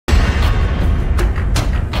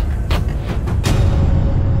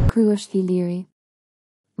Ky është Iliri.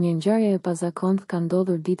 Një ngjarje e pazakontë ka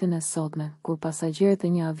ndodhur ditën e sotme, kur pasagjerët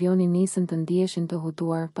e një avioni nisën të ndiheshin të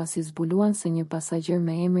hutuar pasi zbuluan se një pasagjer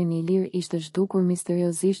me emrin Iliri ishte zhdukur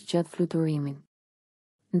misteriozisht gjatë fluturimin.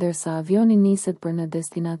 Ndërsa avioni niset për në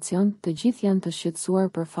destinacion, të gjithë janë të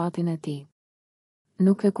shqetësuar për fatin e tij.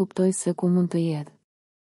 Nuk e kuptoj se ku mund të jetë.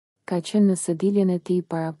 Ka qenë në sediljen e tij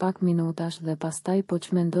para pak minutash dhe pastaj po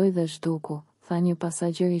çmendoi dhe zhduku, tha një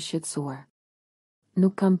pasagjer i shqetësuar.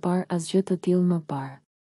 Nuk kam parë asgjë të tillë më parë.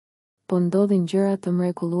 Po ndodhin gjëra të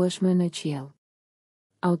mrekullueshme në qiell.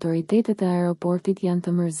 Autoritetet e aeroportit janë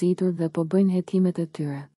të mërzitur dhe po bëjnë hetimet e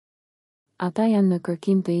tyre. Ata janë në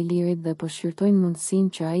kërkim të Ilirit dhe po shqyrtojnë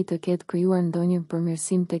mundësinë që ai të ketë krijuar ndonjë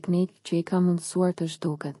përmirësim teknik që i ka mundësuar të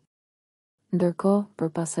zhduket. Ndërkohë,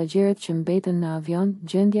 për pasagjerët që mbeten në avion,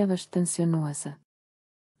 gjendja është tensionuese.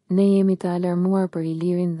 Ne jemi të alarmuar për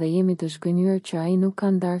Ilirin dhe jemi të zhgënjur që ai nuk ka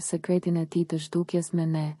ndarë sekretin e tij të zhdukjes me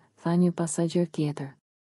ne, tha një pasagjer tjetër.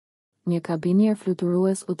 Një kabinier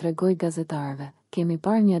fluturues u tregoi gazetarëve: "Kemi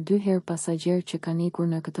parë 1-2 herë pasagjerë që kanë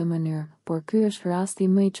ikur në këtë mënyrë, por ky është rasti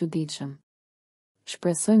më i çuditshëm.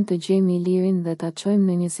 Shpresojmë të gjejmë Ilirin dhe ta çojmë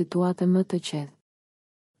në një situatë më të qetë."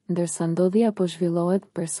 Ndërsa ndodhja po zhvillohet,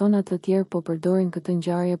 persona të tjerë po përdorin këtë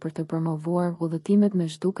ngjarje për të promovuar udhëtimet me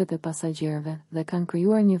zhduket e pasagjerëve dhe kanë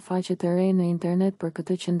krijuar një faqe të re në internet për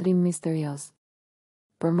këtë qendrim misterioz.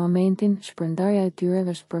 Për momentin, shpërndarja e tyre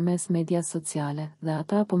është përmes media sociale dhe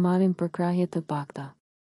ata po marrin përkrahje të pakta.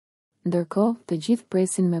 Ndërkohë, të gjithë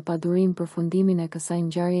presin me padurim përfundimin e kësaj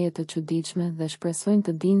ngjarjeje të çuditshme dhe shpresojnë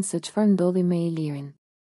të dinë se çfarë ndodhi me Ilirin.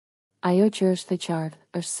 Ajo që është e qartë,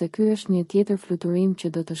 është se ky është një tjetër fluturim që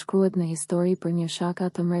do të shkruhet në histori për një shaka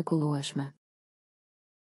të mrekullueshme.